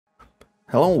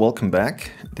Hello, welcome back.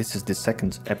 This is the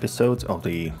second episode of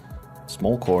the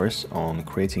small course on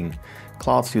creating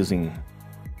clouds using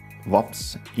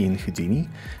VOPs in Houdini.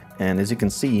 And as you can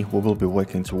see, we will be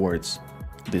working towards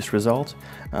this result,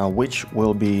 which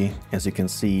will be, as you can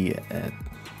see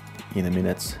in a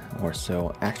minute or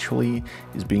so, actually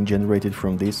is being generated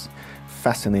from this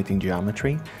fascinating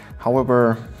geometry.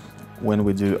 However, when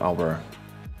we do our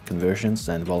conversions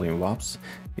and volume VOPs,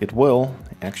 it will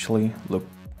actually look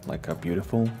like a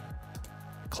beautiful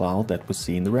cloud that we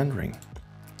see in the rendering.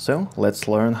 So let's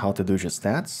learn how to do just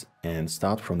that and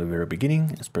start from the very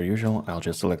beginning. As per usual, I'll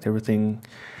just select everything,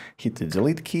 hit the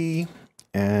delete key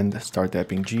and start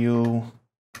typing geo.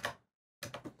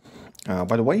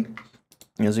 By the way,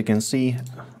 as you can see,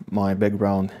 my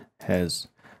background has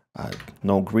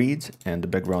no grid and the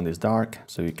background is dark,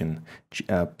 so you can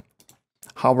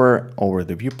hover over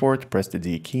the viewport, press the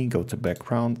D key, go to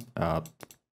background,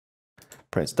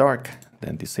 press dark,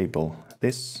 then disable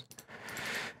this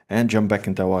and jump back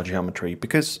into our geometry,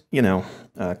 because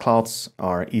clouds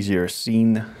are easier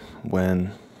seen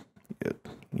when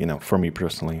for me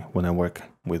personally, when I work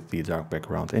with the dark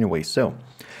background. Anyway, so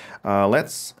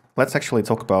let's actually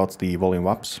talk about the volume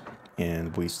VOPs,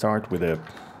 and we start with a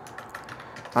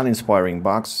uninspiring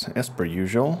box as per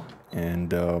usual.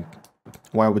 And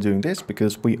why are we doing this?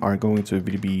 Because we are going to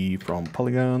VDB from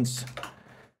polygons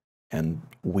and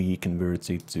we convert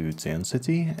it to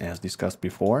density as discussed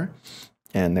before.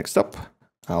 And next up,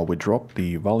 we drop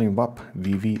the volume VOP,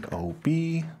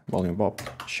 VVOP, volume VOP,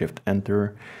 shift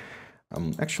enter.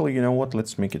 Actually, you know what?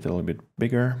 Let's make it a little bit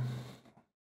bigger.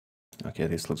 Okay,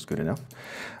 this looks good enough.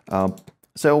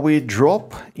 So we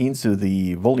drop into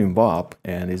the volume VOP,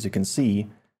 and as you can see,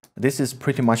 this is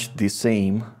pretty much the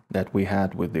same that we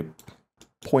had with the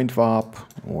point VOP,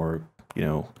 or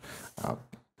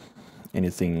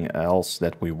anything else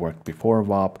that we worked before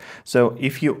VOP. So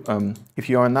if you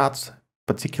are not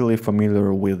particularly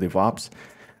familiar with the VOPs,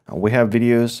 we have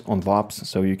videos on VOPs,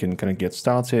 so you can kind of get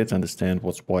started, understand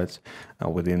what's what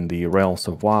within the realms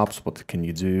of VOPs, what can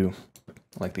you do,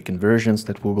 like the conversions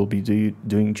that we will be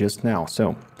doing just now.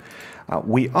 So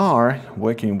we are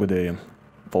working with the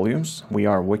volumes, we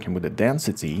are working with the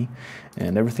density,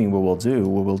 and everything we will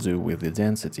do with the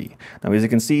density. Now, as you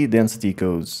can see, density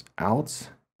goes out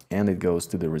and it goes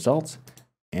to the result,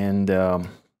 and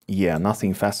yeah,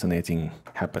 nothing fascinating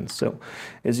happens. So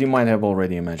as you might have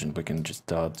already imagined, we can just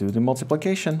do the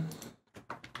multiplication,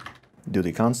 do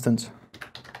the constant,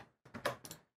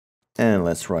 and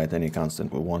let's write any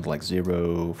constant we want, like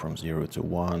 0, from 0 to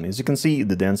 1. As you can see,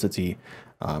 the density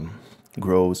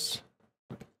grows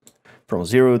from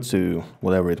 0 to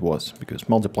whatever it was, because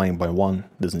multiplying by 1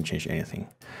 doesn't change anything.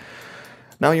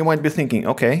 Now you might be thinking,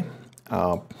 okay,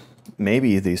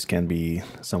 maybe this can be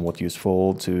somewhat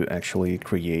useful to actually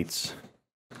create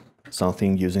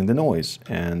something using the noise,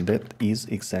 and that is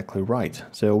exactly right.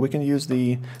 So we can use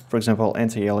the, for example,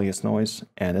 anti-alias noise,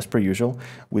 and as per usual,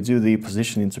 we do the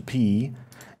position into P,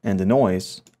 and the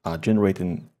noise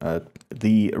generating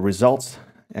the results.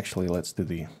 Actually, let's do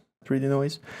the 3D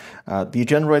noise. The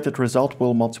generated result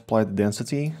will multiply the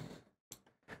density,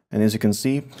 and as you can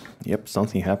see, yep,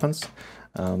 something happens.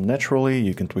 Naturally,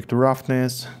 you can tweak the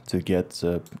roughness to get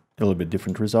a little bit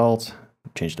different results,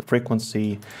 change the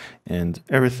frequency, and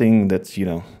everything that's,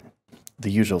 the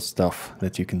usual stuff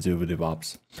that you can do with the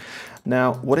VOPs.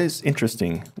 Now, what is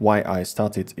interesting, why I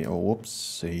started,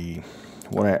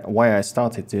 why I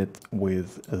started it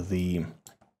with the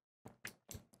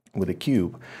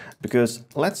cube, because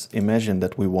let's imagine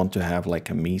that we want to have like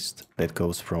a mist that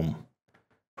goes from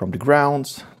the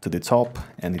ground to the top,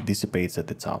 and it dissipates at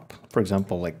the top. For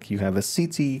example, like you have a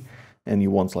city and you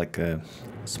want like a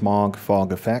smog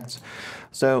fog effect.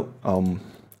 So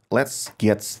let's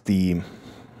get the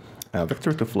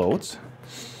vector to float,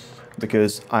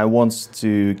 because I want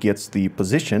to get the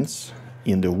positions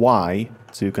in the y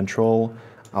to control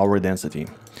our density.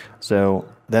 So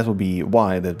that would be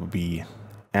y, that would be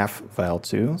f file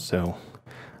 2. So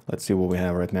let's see what we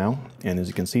have right now. And as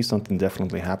you can see, something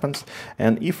definitely happens.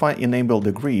 And if I enable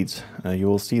the grids, you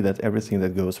will see that everything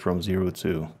that goes from 0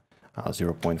 to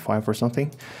 0.5 or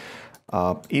something.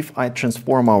 If I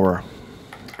transform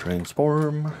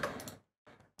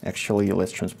actually,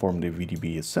 let's transform the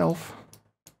VDB itself.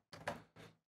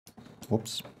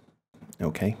 Whoops.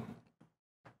 Okay.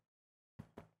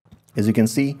 As you can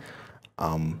see,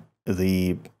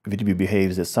 the VDB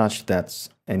behaves as such that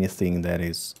anything that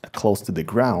is close to the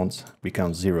ground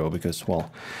becomes 0, because,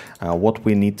 well, what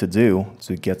we need to do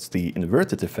to get the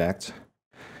inverted effect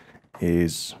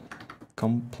is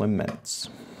complements.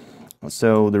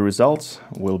 So the results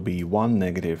will be 1,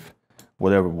 negative,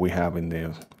 whatever we have in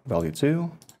the value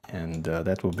 2, and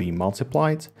that will be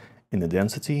multiplied in the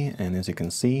density. And as you can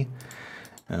see,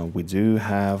 we do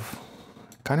have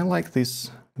kind of like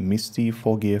this misty,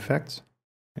 foggy effect,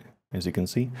 as you can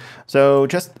see. So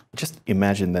just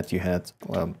imagine that you had,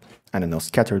 I don't know,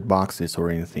 scattered boxes or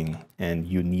anything, and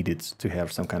you needed to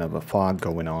have some kind of a fog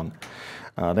going on.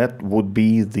 That would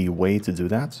be the way to do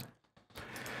that.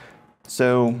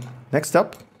 So next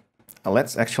up,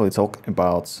 let's actually talk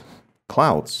about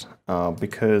clouds,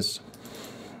 because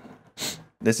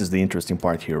this is the interesting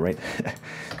part here, right?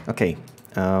 Okay,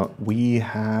 we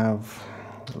have,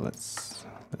 let's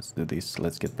do this.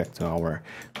 Let's get back to our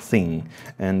thing.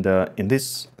 And in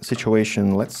this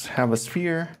situation, let's have a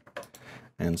sphere,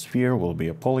 and sphere will be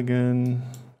a polygon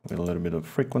with a little bit of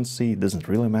frequency. It doesn't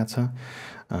really matter,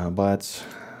 but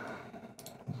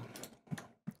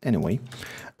anyway,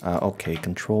 okay,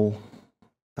 control,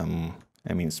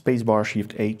 I mean spacebar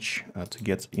Shift H to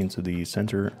get into the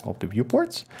center of the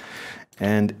viewports.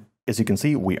 And as you can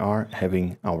see, we are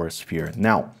having our sphere.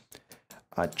 Now,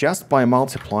 just by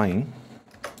multiplying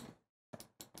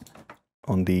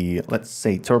on the, let's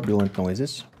say, turbulent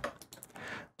noises.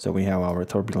 So we have our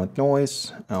turbulent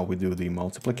noise, we do the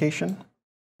multiplication,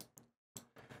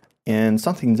 and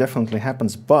something definitely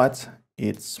happens, but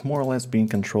it's more or less being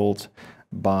controlled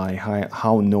by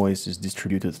how noise is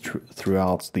distributed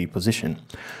throughout the position.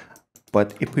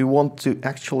 But if we want to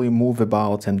actually move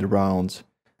about and around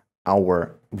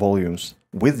our volumes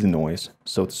with the noise,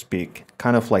 so to speak,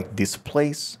 kind of like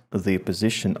displace the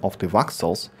position of the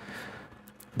voxels,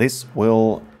 this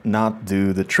will not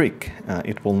do the trick.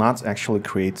 It will not actually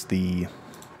create the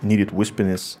needed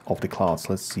wispiness of the clouds.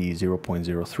 Let's see,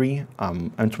 0.03.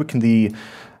 I'm tweaking the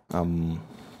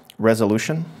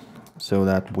resolution so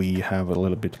that we have a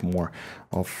little bit more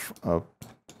of,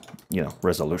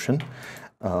 resolution.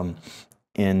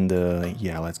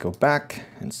 Yeah, let's go back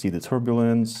and see the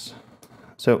turbulence.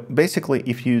 So basically,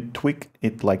 if you tweak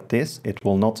it like this, it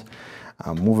will not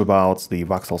move about the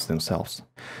voxels themselves.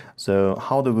 So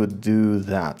how do we do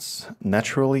that?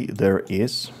 Naturally, there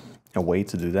is a way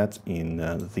to do that in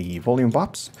the Volume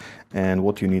VOPs. And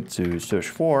what you need to search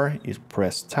for is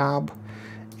press Tab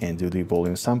and do the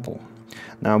volume sample.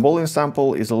 Now, volume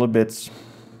sample is a little bit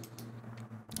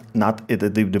not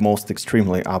the most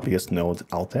extremely obvious node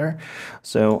out there.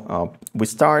 So we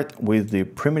start with the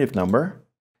primitive number,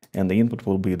 and the input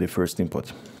will be the first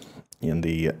input. And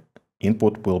the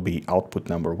input will be output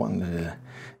number 1,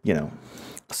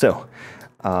 So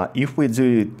if we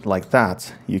do it like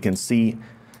that, you can see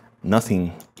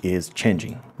nothing is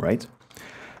changing, right?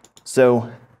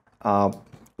 So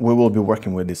we will be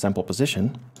working with the sample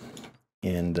position.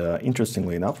 And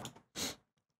interestingly enough,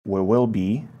 we will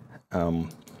be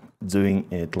doing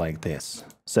it like this.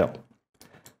 So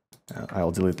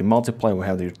I'll delete the multiply. We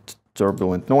have the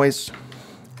turbulent noise.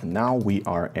 And now we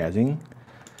are adding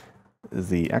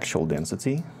the actual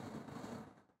density.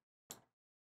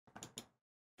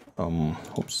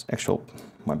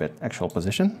 Actual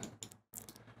position.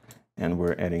 And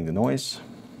we're adding the noise.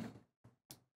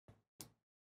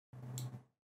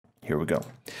 Here we go.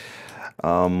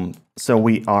 So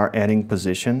we are adding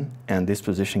position, and this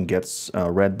position gets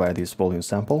read by this volume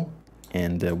sample.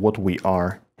 And what we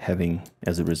are having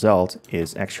as a result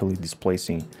is actually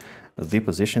displacing the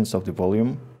positions of the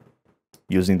volume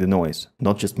using the noise,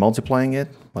 not just multiplying it,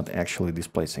 but actually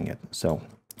displacing it. So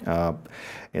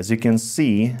as you can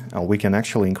see, we can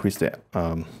actually increase the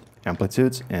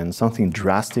amplitude, and something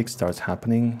drastic starts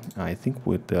happening, I think,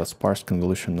 with the sparse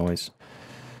convolution noise.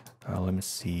 Let me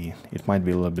see, it might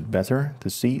be a little bit better to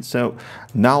see. So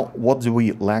now what do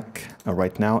we lack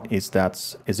right now is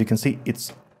that, as you can see,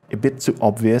 it's a bit too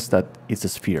obvious that it's a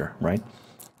sphere, right?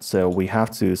 So we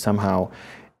have to somehow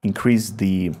increase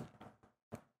this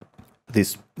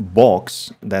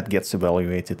box that gets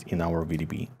evaluated in our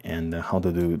VDB. And how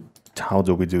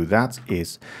do we do that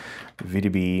is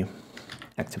VDB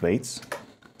Activates.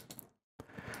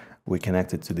 We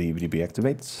connect it to the VDB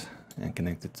Activates and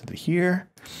connect it to the here.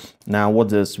 Now, what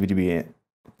does VDB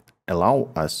allow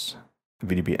us?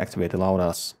 VDB Activate allowed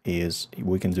us is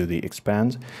we can do the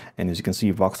expand, and as you can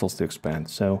see, voxels to expand.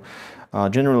 So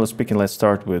generally speaking, let's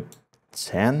start with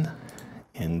 10,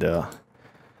 and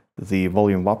the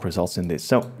volume VOP results in this.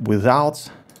 So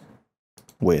without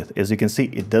width, as you can see,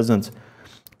 it doesn't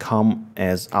come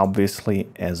as obviously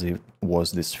as it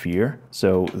was the sphere.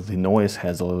 So the noise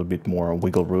has a little bit more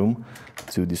wiggle room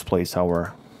to displace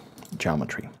our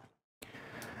geometry.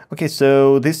 Okay,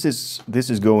 so this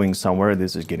is going somewhere.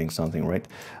 This is getting something, right?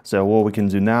 So what we can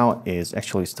do now is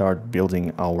actually start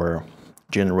building our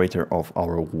generator of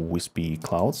our wispy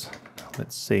clouds.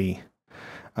 Let's say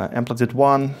Amplitude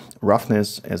 1,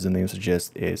 roughness, as the name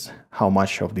suggests, is how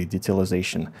much of the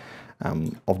detailization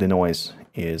of the noise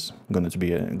is going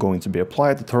to be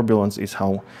applied. The turbulence is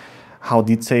how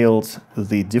detailed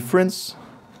the difference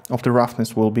of the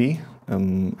roughness will be.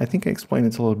 I think I explained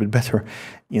it a little bit better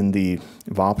in the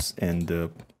VOPs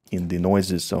and in the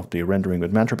noises of the rendering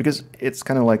with Mantra, because it's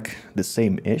kind of like the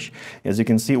same-ish. As you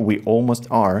can see, we almost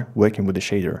are working with the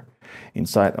shader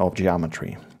inside of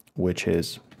geometry, which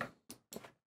is,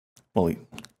 well,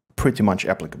 pretty much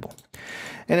applicable.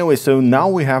 Anyway, so now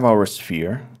we have our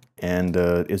sphere, and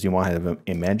as you might have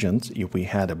imagined, if we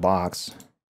had a box,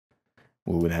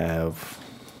 we would have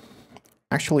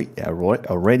actually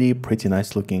already pretty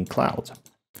nice looking cloud.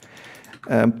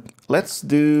 Let's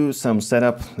do some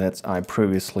setup that I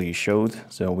previously showed.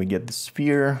 So we get the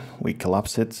sphere, we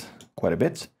collapse it quite a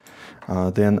bit.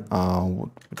 Then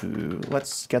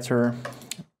let's scatter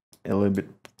a little bit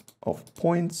of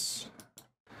points.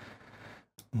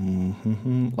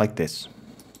 Like this.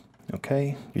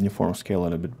 Okay, uniform scale a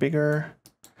little bit bigger.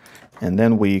 And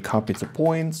then we copy the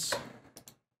points.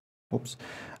 Oops.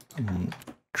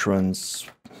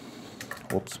 Transform.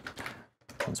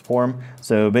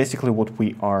 So basically what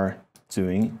we are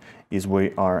doing is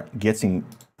we are getting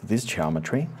this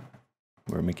geometry.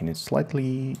 We're making it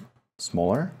slightly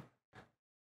smaller.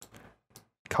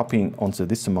 Copying onto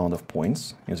this amount of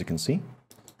points, as you can see.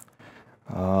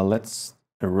 Let's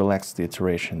relax the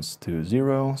iterations to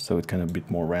 0, so it's kind of a bit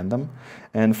more random.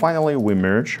 And finally, we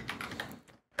merge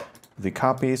the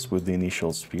copies with the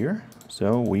initial sphere.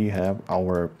 So we have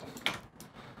our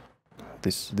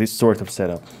this sort of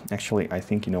setup. Actually, I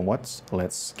think, you know what?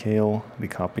 Let's scale the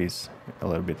copies a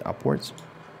little bit upwards.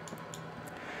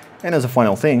 And as a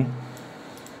final thing,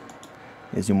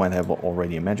 as you might have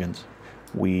already imagined,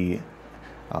 we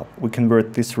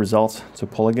convert this result to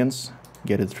polygons,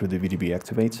 get it through the VDB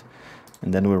Activate,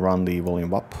 and then we run the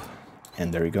Volume VOP,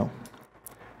 and there you go.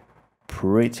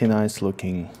 Pretty nice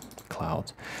looking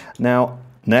cloud. Now,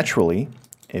 naturally,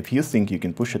 if you think you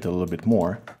can push it a little bit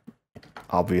more,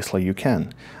 obviously you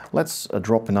can. Let's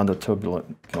drop another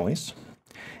turbulent noise.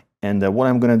 And what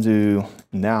I'm going to do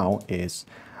now is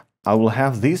I will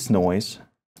have this noise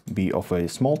be of a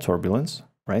small turbulence,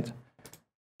 right?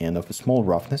 And of a small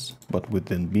roughness, but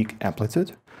with a big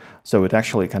amplitude. So it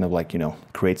actually kind of like, you know,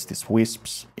 creates these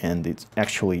wisps, and it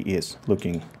actually is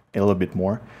looking a little bit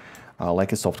more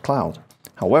like a soft cloud.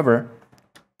 However,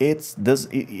 it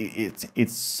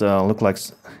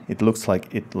looks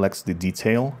like it lacks the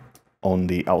detail on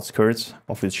the outskirts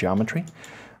of its geometry.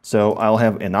 So I'll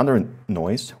have another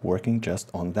noise working just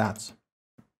on that.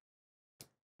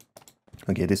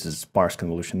 Okay, this is sparse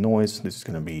convolution noise. This is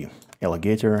going to be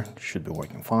alligator, should be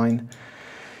working fine.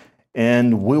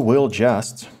 And we will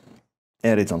just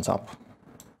add it on top.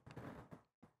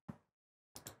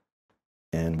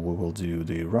 And we will do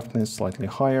the roughness slightly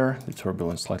higher, the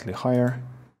turbulence slightly higher,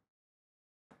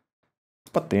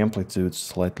 but the amplitude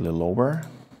slightly lower.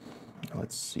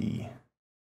 Let's see.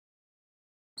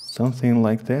 Something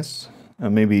like this.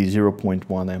 Maybe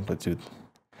 0.1 amplitude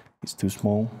is too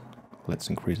small. Let's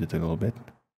increase it a little bit.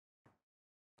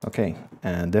 Okay,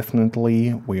 and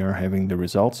definitely we are having the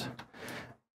results.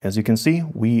 As you can see,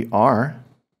 we are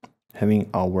having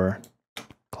our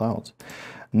clouds.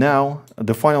 Now,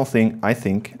 the final thing, I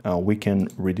think we can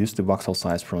reduce the voxel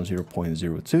size from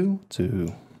 0.02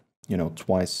 to, you know,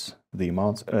 twice the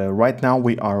amount. Right now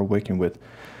we are working with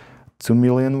 2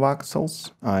 million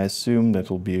voxels. I assume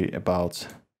that will be about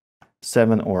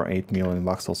 7 or 8 million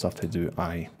voxels after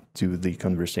I do the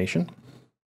conversation.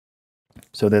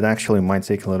 So that actually might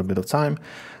take a little bit of time,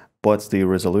 but the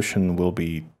resolution will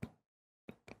be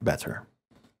better.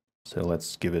 So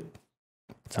let's give it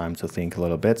time to think a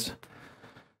little bit.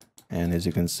 And as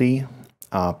you can see,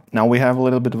 now we have a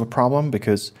little bit of a problem,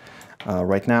 because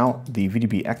right now the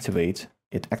VDB Activate,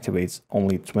 it activates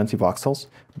only 20 voxels,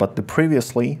 but the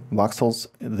previously voxels,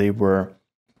 they were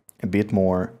a bit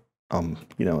more,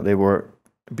 you know, they were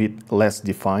a bit less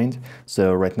defined.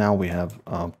 So right now we have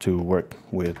to work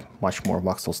with much more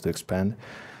voxels to expand,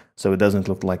 so it doesn't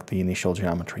look like the initial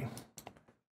geometry.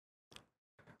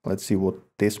 Let's see what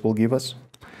this will give us.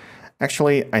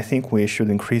 Actually, I think we should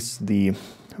increase the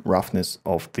roughness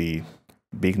of the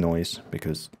big noise,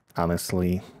 because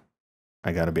honestly,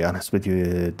 I gotta be honest with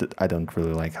you, I don't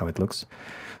really like how it looks.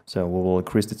 So we will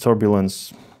increase the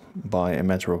turbulence by a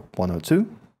matter of 102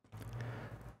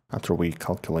 after we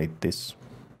calculate this.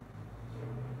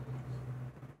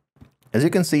 As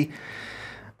you can see,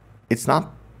 it's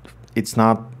not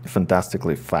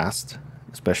fantastically fast,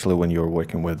 especially when you're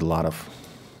working with a lot of,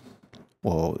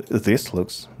 well, this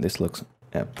looks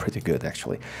pretty good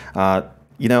actually.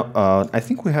 You know, I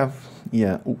think we have,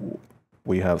 yeah,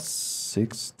 we have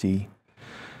 63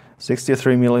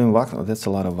 million voxels. That's a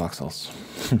lot of voxels,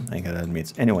 I gotta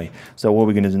admit. Anyway, so what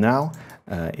we're gonna do now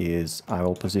is I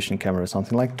will position camera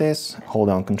something like this, hold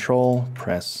down Control,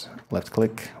 press left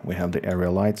click, we have the area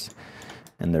lights,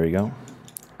 and there you go.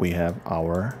 We have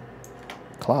our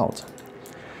cloud.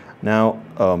 Now,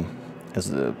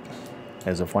 as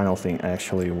a final thing, I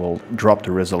actually will drop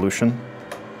the resolution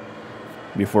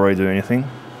before I do anything.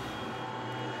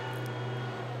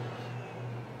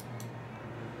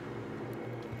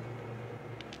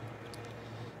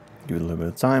 Give it a little bit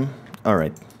of time. All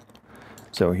right,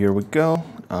 so here we go.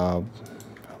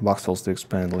 Voxels to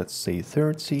expand, let's say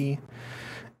 30.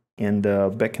 And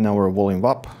back in our volume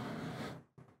VOP,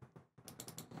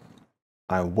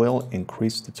 I will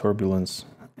increase the turbulence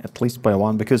at least by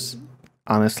 1, because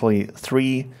honestly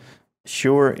 3,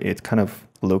 sure, it kind of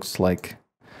looks like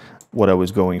what I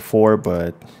was going for,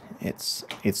 but it's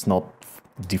not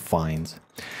defined.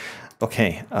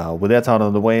 Okay, with that out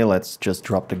of the way, let's just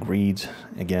drop the grid.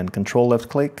 Again, Control left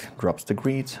click drops the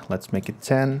grid. Let's make it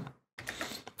 10.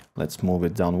 Let's move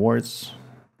it downwards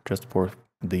just for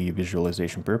the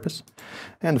visualization purpose.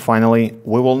 And finally,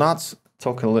 we will not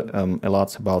talk a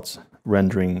lot about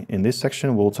rendering in this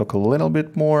section. We'll talk a little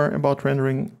bit more about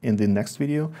rendering in the next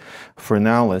video. For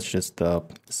now, let's just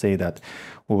say that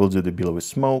we will do the billowy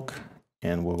smoke,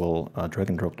 and we will drag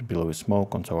and drop the billowy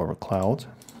smoke onto our cloud.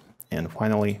 And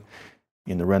finally,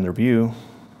 in the render view,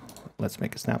 let's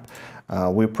make a snap.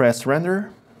 We press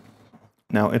render.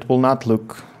 Now it will not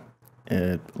look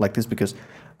like this because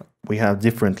we have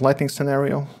different lighting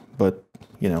scenario, but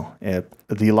you know,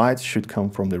 the lights should come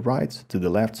from the right to the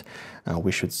left.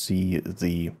 We should see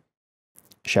the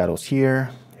shadows here,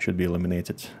 should be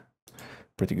eliminated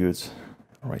pretty good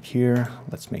right here.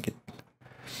 Let's make it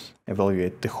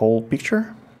evaluate the whole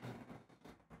picture.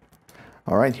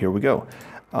 All right, here we go.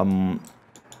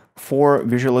 For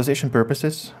visualization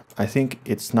purposes, I think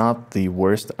it's not the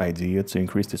worst idea to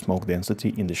increase the smoke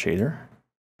density in the shader.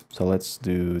 So let's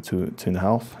do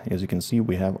 2.5. As you can see,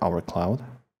 we have our cloud.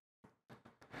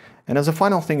 And as a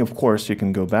final thing, of course, you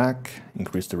can go back,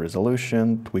 increase the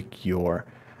resolution, tweak your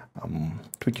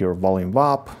volume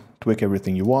VOP, tweak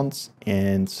everything you want,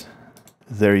 and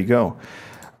there you go.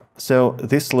 So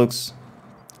this looks,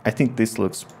 I think this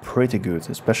looks pretty good,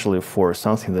 especially for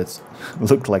something that's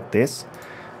looked like this.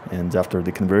 And after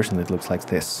the conversion, it looks like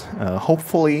this.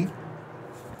 Hopefully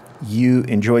you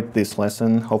enjoyed this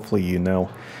lesson. Hopefully you know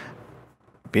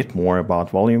a bit more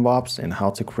about volume VOPs and how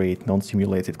to create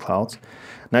non-simulated clouds.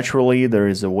 Naturally, there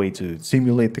is a way to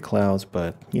simulate the clouds,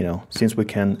 but you know, since we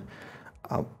can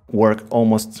work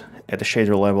almost at the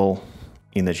shader level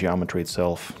in the geometry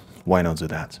itself, why not do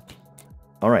that?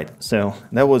 All right, so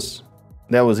that was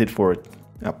it for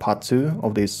part 2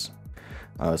 of this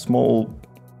small,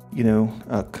 you know,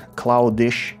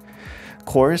 cloud-ish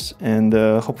course, and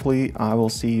hopefully I will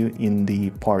see you in the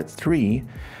part 3,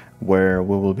 where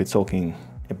we will be talking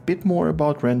a bit more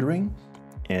about rendering,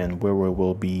 and where we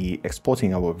will be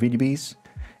exporting our VDBs,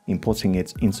 importing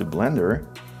it into Blender,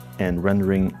 and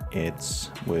rendering it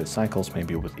with cycles,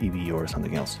 maybe with Eevee or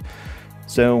something else.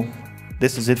 So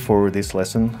this is it for this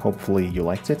lesson. Hopefully you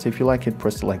liked it. If you like it,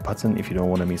 press the like button. If you don't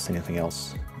want to miss anything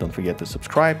else, don't forget to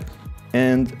subscribe.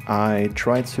 And I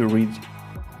try to read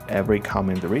every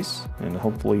comment there is, and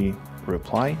hopefully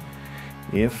reply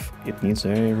if it needs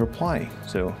a reply.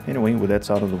 So anyway, with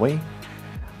that out of the way,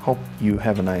 hope you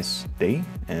have a nice day,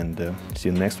 and see you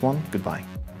in the next one. Goodbye.